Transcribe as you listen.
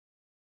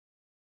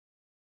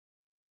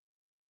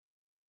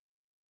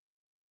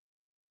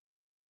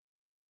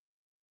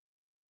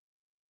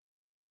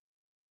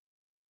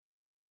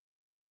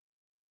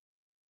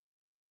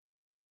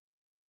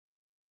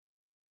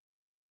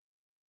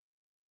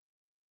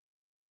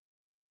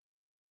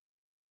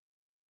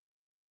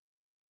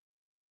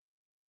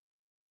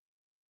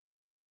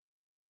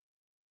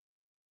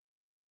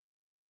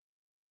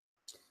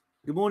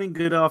Good morning,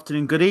 good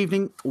afternoon, good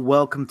evening.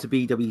 Welcome to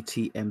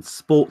BWTM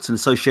Sports in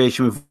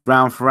association with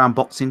Round for Round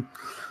Boxing,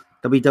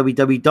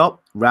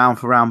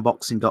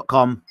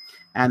 www.roundforroundboxing.com,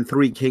 and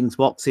Three Kings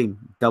Boxing,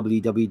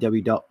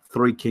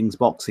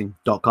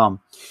 www.threekingsboxing.com.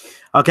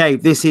 Okay,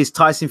 this is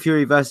Tyson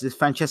Fury versus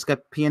Francesco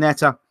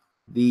Pianeta,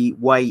 the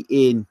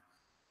weigh-in.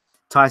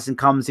 Tyson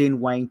comes in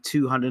weighing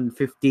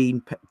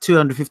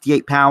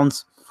 258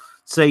 pounds,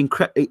 so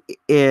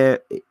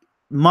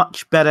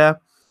much better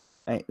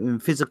in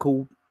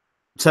physical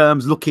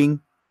terms, looking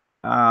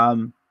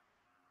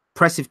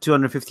impressive.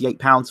 258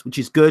 pounds, which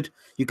is good.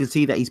 You can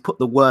see that he's put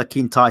the work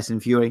in, Tyson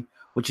Fury,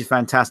 which is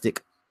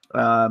fantastic.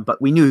 But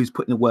we knew he was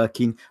putting the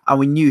work in, and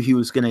we knew he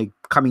was going to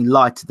come in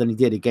lighter than he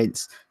did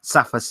against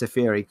Safa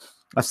Safiri.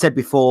 I've said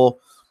before,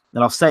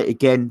 and I'll say it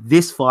again,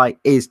 this fight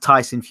is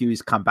Tyson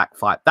Fury's comeback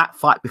fight. That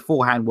fight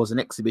beforehand was an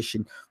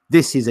exhibition.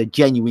 This is a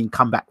genuine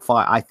comeback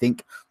fight, I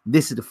think.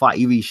 This is the fight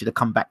he really should have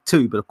come back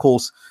to, but of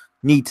course,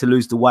 need to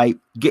lose the weight,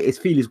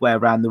 feel his way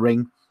around the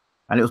ring,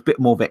 and it was a bit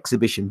more of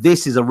exhibition.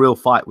 This is a real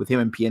fight with him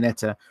and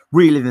Pianeta,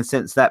 really, in the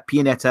sense that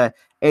Pianeta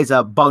is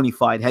a bona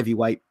fide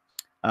heavyweight.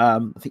 I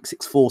think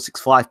 6'4",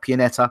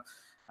 6'5",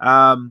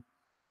 Pianeta.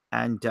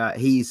 And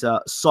he's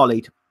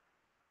solid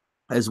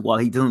as well.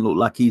 He doesn't look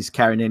like he's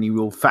carrying any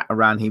real fat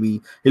around him.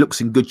 He looks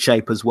in good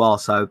shape as well.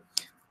 So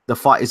the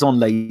fight is on,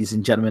 ladies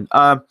and gentlemen.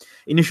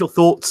 Initial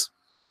thoughts.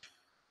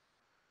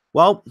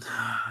 Well,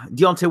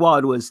 Deontay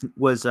Wilder was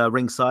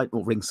ringside,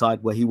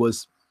 where he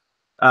was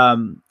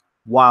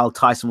while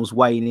Tyson was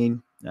weighing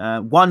in.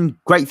 One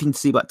great thing to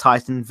see about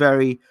Tyson,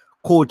 very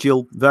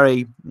cordial,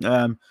 very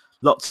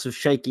lots of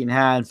shaking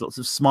hands, lots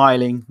of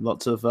smiling,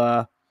 lots of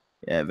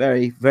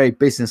very, very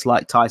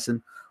business-like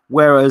Tyson.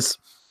 Whereas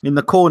in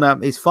the corner,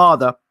 his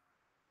father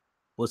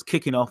was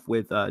kicking off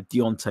with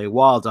Deontay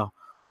Wilder.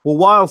 Well,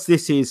 whilst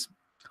the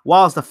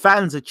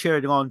fans are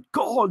cheering on,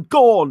 go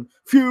on,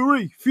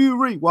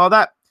 Fury, well,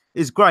 that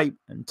is great,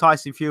 and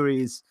Tyson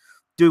Fury is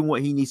doing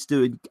what he needs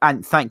to do,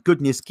 and thank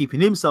goodness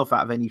keeping himself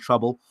out of any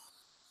trouble.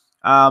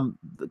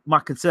 My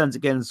concerns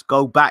again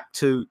go back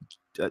to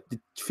the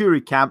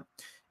Fury camp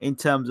in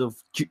terms of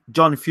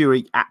John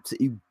Fury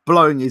absolutely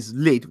blowing his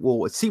lid.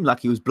 Well, it seemed like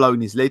he was blowing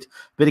his lid,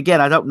 but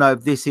again, I don't know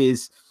if this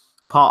is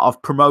part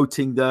of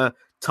promoting the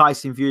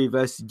Tyson Fury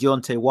versus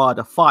Deontay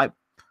Wilder fight,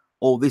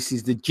 or this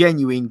is the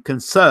genuine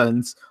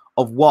concerns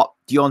of what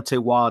Deontay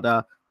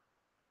Wilder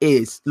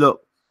is.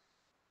 Look,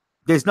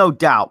 there's no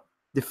doubt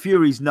the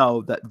Furies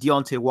know that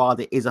Deontay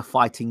Wilder is a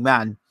fighting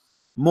man.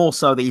 More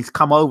so that he's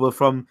come over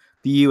from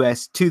the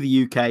US to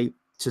the UK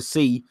to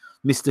see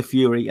Mr.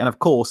 Fury. And of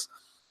course,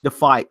 the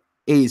fight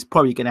is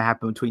probably going to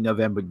happen between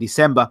November and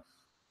December.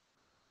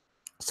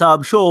 So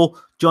I'm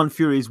sure John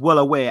Fury is well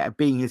aware of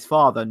being his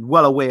father and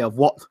well aware of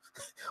what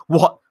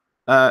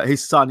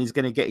his son is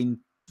going to get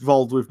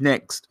involved with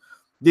next.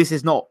 This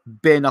is not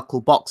bare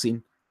knuckle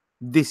boxing.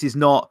 This is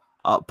not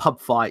a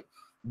pub fight.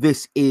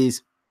 This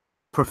is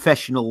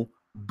professional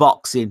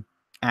boxing,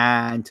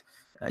 and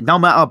no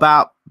matter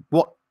about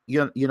what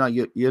your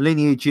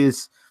lineage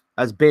is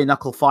as bare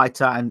knuckle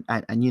fighter, and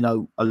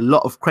a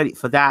lot of credit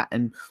for that,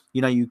 and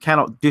you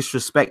cannot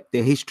disrespect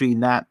their history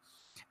in that,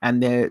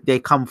 and they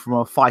come from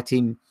a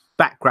fighting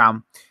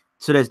background,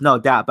 so there's no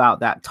doubt about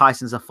that.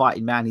 Tyson's a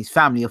fighting man, his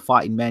family are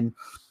fighting men,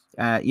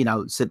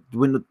 so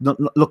we're not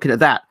looking at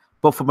that.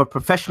 But from a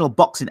professional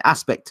boxing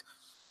aspect,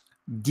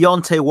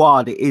 Deontay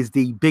Wilder is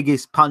the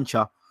biggest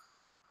puncher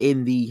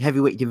in the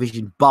heavyweight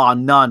division, bar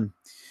none.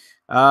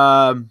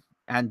 And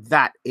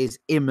that is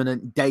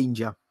imminent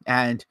danger.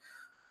 And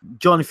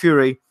John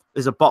Fury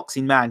is a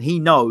boxing man. He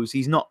knows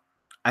he's not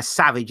as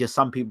savage as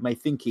some people may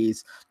think he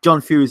is.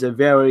 John Fury is a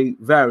very,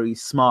 very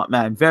smart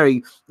man. In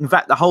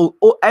fact,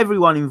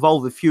 everyone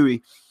involved with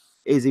Fury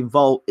is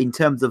involved in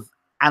terms of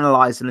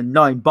analyzing and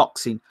knowing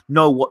boxing,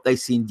 know what they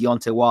see in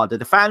Deontay Wilder.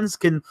 The fans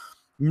can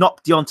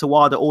knock Deontay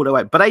Wilder all the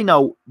way, but they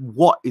know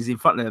what is in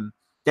front of them.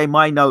 They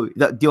might know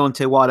that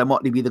Deontay Wilder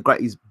might be the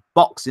greatest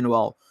boxer in the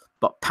world,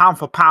 but pound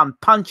for pound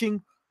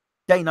punching,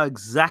 they know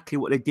exactly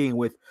what they're dealing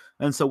with.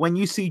 And so when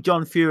you see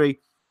John Fury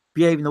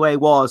behaving the way he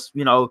was,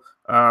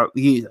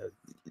 he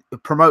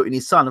promoting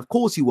his son, of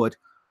course he would,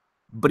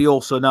 but he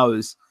also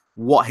knows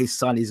what his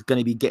son is going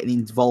to be getting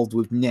involved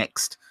with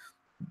next.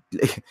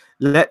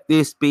 Let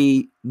this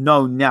be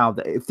known now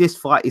that if this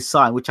fight is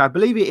signed, which I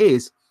believe it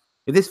is,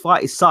 if this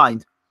fight is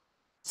signed,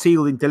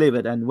 sealed and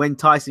delivered, and when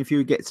Tyson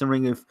Fury gets in the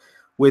ring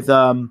with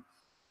Deontay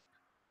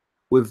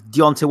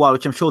Wilder,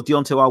 which I'm sure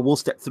Deontay Wilder will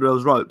step through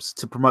those ropes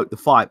to promote the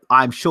fight.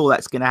 I'm sure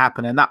that's going to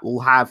happen, and that will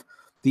have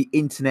the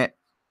internet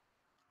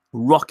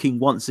rocking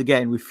once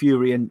again with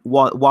Fury and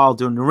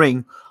Wilder in the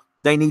ring.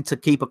 They need to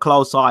keep a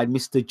close eye on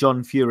Mr.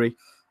 John Fury,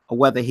 or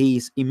whether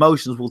his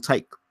emotions will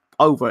take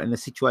over in a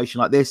situation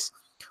like this.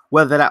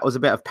 Whether that was a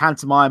bit of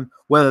pantomime,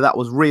 whether that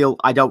was real,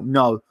 I don't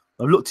know.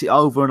 I've looked it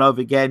over and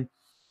over again,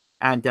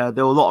 and there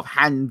were a lot of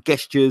hand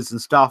gestures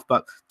and stuff,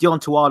 but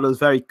Deontay Wilder was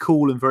very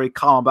cool and very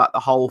calm about the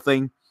whole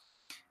thing.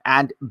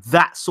 And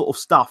that sort of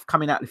stuff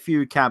coming out of the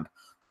Fury camp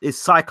is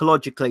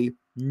psychologically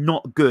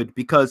not good,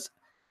 because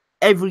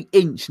every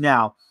inch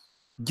now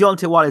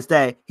Deontay Wilder's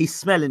there. He's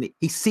smelling it.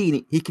 He's seeing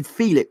it. He can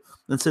feel it.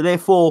 And so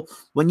therefore,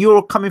 when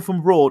you're coming from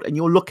abroad and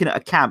you're looking at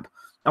a camp,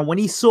 and when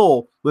he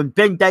saw when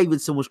Ben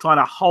Davidson was trying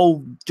to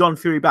hold John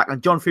Fury back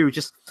and John Fury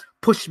just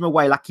pushed him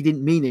away like he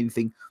didn't mean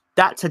anything,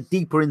 that's a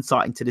deeper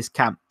insight into this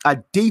camp. A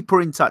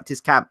deeper insight to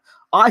this camp.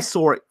 I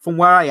saw it from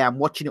where I am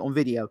watching it on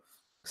video.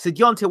 So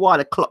Deontay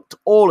Wilder clocked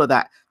all of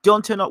that.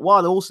 Deontay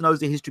Wilder also knows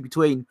the history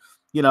between,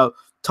 you know,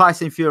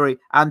 Tyson Fury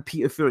and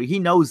Peter Fury. He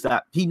knows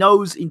that. He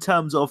knows in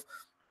terms of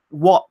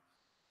what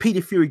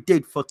Peter Fury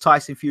did for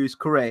Tyson Fury's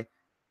career.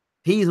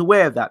 He's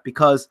aware of that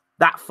because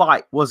that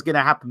fight was going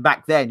to happen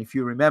back then, if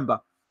you remember.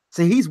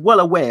 So he's well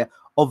aware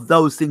of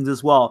those things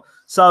as well.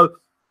 So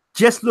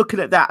just looking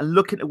at that and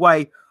looking at the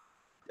way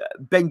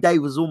Ben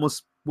Davis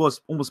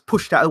was almost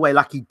pushed out of the way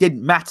like he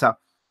didn't matter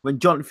when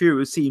John Fury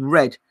was seeing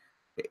red,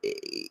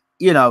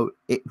 you know,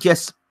 it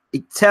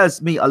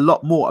tells me a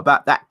lot more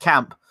about that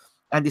camp.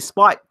 And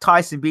despite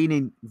Tyson being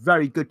in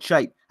very good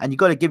shape, and you've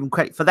got to give him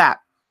credit for that,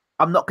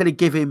 I'm not going to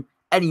give him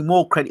any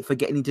more credit for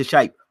getting into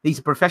shape. He's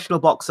a professional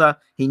boxer.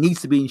 He needs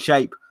to be in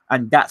shape,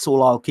 and that's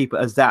all. I'll keep it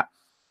as that.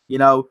 You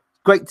know,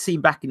 great to see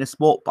him back in the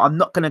sport, but I'm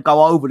not going to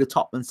go over the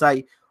top and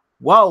say,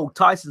 whoa,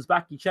 Tyson's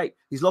back in shape.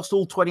 He's lost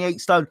all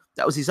 28 stone.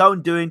 That was his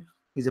own doing.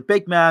 He's a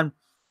big man,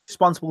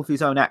 responsible for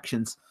his own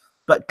actions.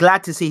 But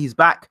glad to see he's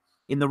back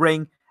in the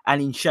ring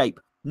and in shape.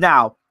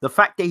 Now, the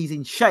fact that he's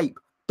in shape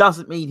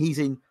doesn't mean he's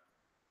in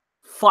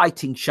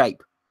fighting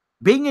shape.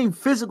 Being in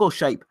physical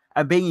shape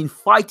and being in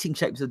fighting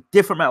shape is a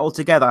different matter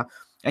altogether.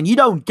 And you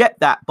don't get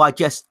that by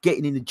just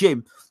getting in the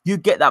gym. You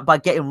get that by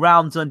getting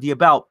rounds under your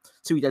belt.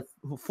 So he did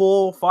 4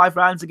 or 5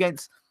 rounds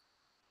against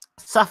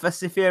Safa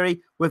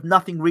Sifiri with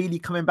nothing really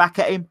coming back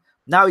at him.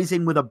 Now he's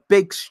in with a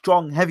big,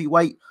 strong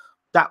heavyweight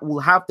that will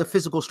have the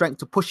physical strength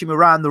to push him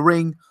around the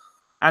ring.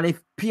 And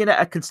if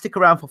Pianeta can stick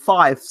around for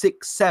 5,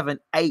 6, 7,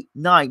 8,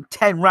 9,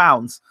 10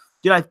 rounds,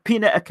 you know, if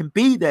Pianeta can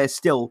be there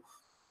still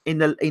in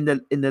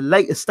the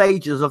later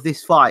stages of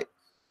this fight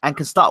and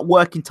can start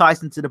working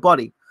Tyson to the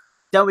body,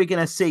 then we're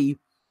going to see,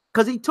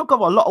 because he took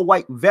off a lot of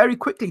weight very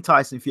quickly,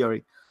 Tyson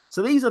Fury.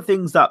 So these are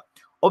things that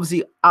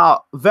obviously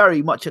are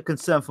very much a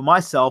concern for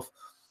myself.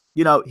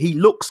 You know, he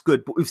looks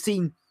good, but we've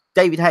seen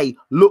David Haye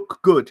look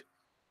good,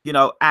 you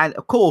know, and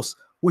of course,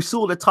 we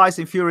saw the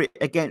Tyson Fury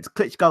against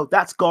Klitschko.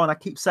 That's gone. I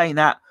keep saying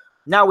that.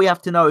 Now we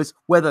have to know is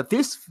whether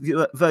this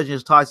version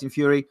of Tyson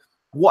Fury,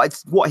 what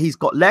he's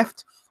got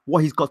left,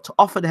 what he's got to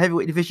offer the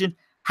heavyweight division,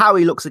 how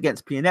he looks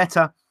against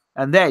Pianeta,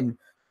 and then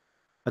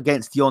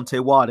against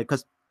Deontay Wilder,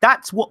 because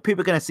that's what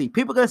people are going to see.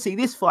 People are going to see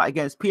this fight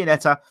against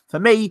Pianeta. For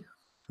me,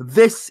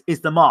 this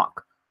is the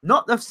mark.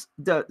 Not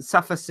the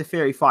Safa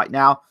Sifiri fight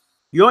now.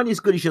 You're only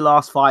as good as your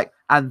last fight,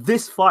 and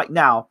this fight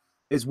now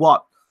is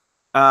what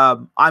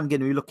I'm going to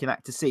be looking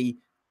at to see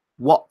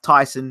what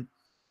Tyson,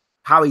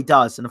 how he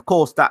does. And of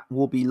course, that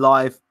will be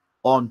live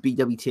on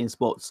BWTN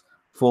Sports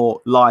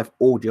for live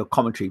audio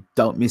commentary.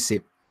 Don't miss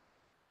it.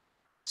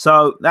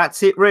 So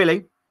that's it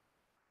really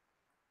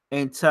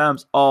in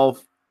terms of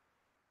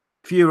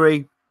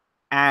Fury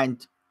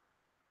and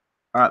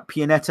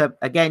Pianeta.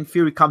 Again,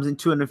 Fury comes in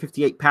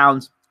 258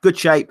 pounds, good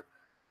shape.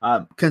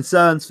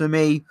 Concerns for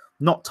me,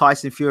 not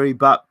Tyson Fury,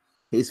 but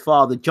his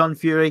father, John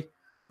Fury.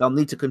 They'll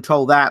need to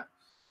control that.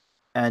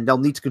 And they'll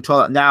need to control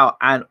that now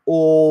and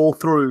all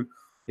through.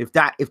 If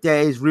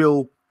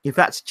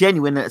that's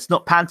genuine and it's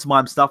not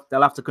pantomime stuff,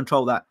 they'll have to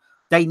control that.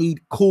 They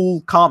need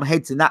cool, calm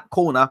heads in that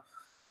corner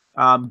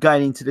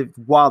going into the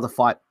Wilder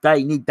fight.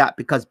 They need that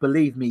because,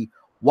 believe me,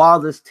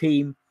 Wilder's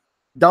team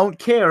don't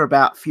care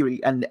about Fury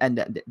and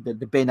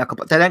the bare knuckle,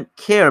 but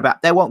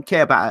they won't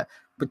care about it.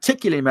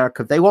 Particularly in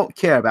America, they won't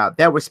care about it.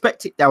 They'll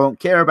respect it, they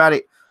won't care about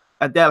it,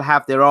 and they'll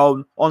have their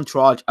own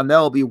entourage and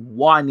they'll be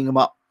winding them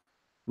up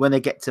when they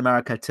get to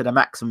America to the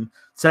maximum.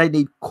 So they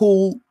need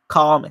cool,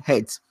 calm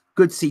heads.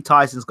 Good to see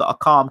Tyson's got a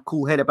calm,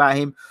 cool head about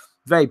him.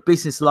 Very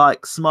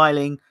businesslike,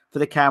 smiling for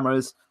the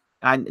cameras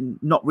and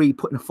not really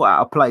putting a foot out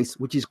of place,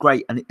 which is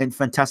great and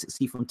fantastic to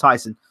see from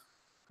Tyson.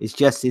 It's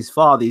just his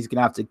father he's going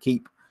to have to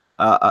keep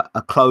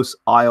a close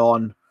eye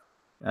on.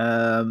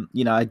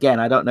 You know, again,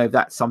 I don't know if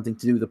that's something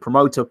to do with the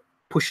promoter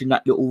pushing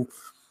that little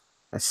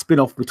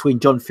spin-off between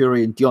John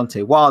Fury and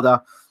Deontay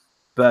Wilder.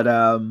 But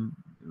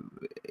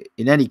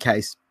in any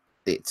case,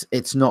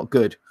 it's not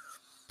good.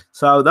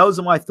 So those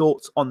are my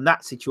thoughts on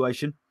that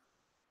situation.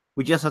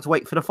 We just have to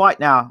wait for the fight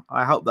now.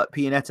 I hope that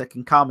Pianeta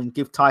can come and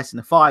give Tyson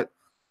a fight.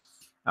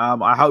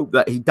 I hope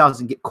that he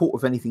doesn't get caught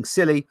with anything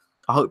silly.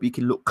 I hope he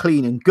can look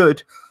clean and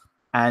good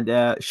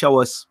and show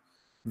us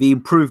the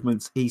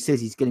improvements. He says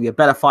he's going to be a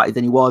better fighter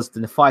than he was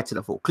than the fighter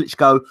that fought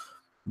Klitschko.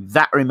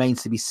 That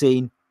remains to be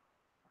seen.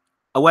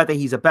 Whether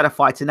he's a better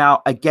fighter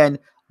now, again,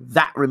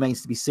 that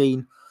remains to be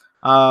seen.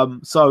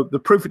 So the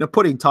proof in the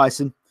pudding,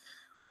 Tyson,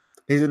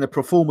 is in the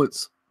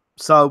performance.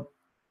 So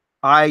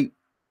I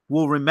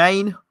will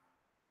remain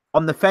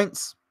on the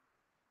fence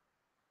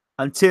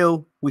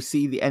until we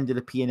see the end of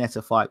the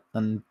Pianeta fight.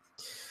 And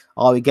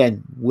I,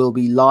 again, will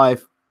be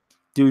live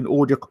doing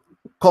audio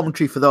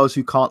commentary for those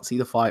who can't see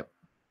the fight.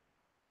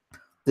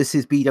 This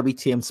is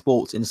BWTM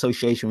Sports in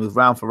association with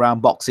Round for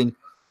Round Boxing.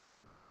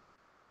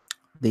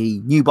 the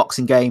new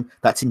boxing game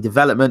that's in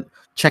development.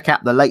 Check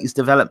out the latest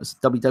developments,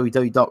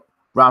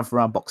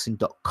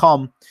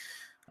 www.roundforroundboxing.com.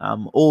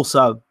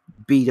 Also,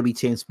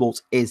 BWTN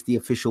Sports is the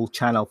official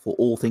channel for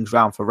all things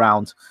Round for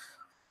Round.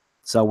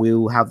 So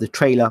we'll have the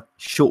trailer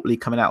shortly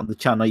coming out on the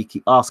channel. You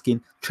keep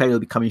asking, trailer will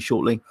be coming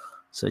shortly.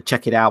 So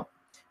check it out.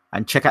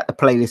 And check out the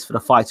playlist for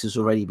the fighters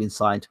already been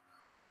signed.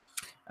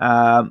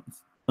 And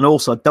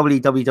also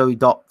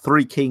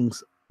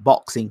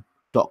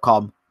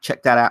www.threekingsboxing.com.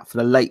 Check that out for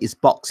the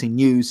latest boxing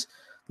news,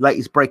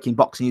 latest breaking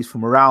boxing news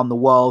from around the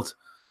world.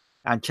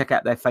 And check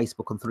out their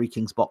Facebook on Three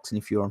Kings Boxing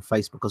if you're on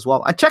Facebook as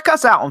well. And check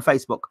us out on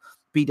Facebook,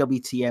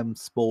 BWTM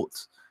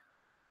Sports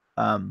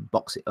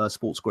Boxing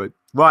Sports Group.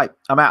 Right,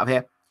 I'm out of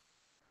here.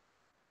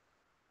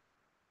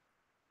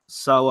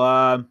 So,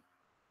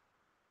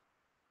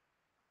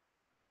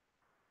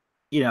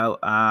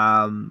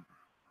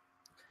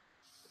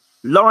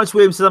 Lawrence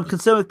Williams says, I'm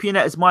concerned with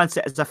Pianeta's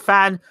mindset as a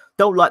fan.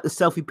 Don't like the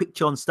selfie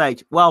picture on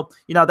stage. Well,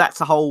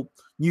 that's a whole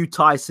new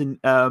Tyson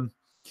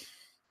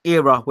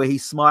era where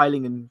he's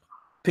smiling and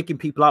picking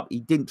people up. He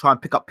didn't try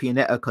and pick up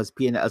Pianeta because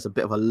Pianeta's a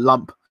bit of a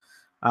lump.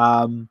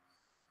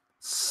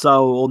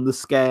 So on the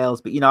scales,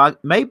 but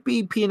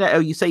maybe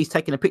Pianeta, you say he's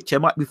taking a picture,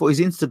 might be for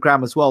his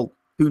Instagram as well.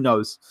 Who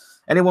knows?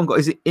 Anyone a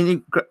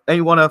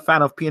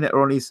fan of Pianeta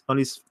on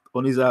his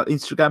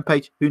Instagram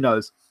page? Who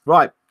knows?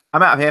 Right,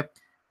 I'm out of here.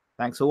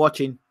 Thanks for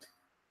watching.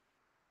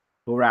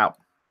 We're out.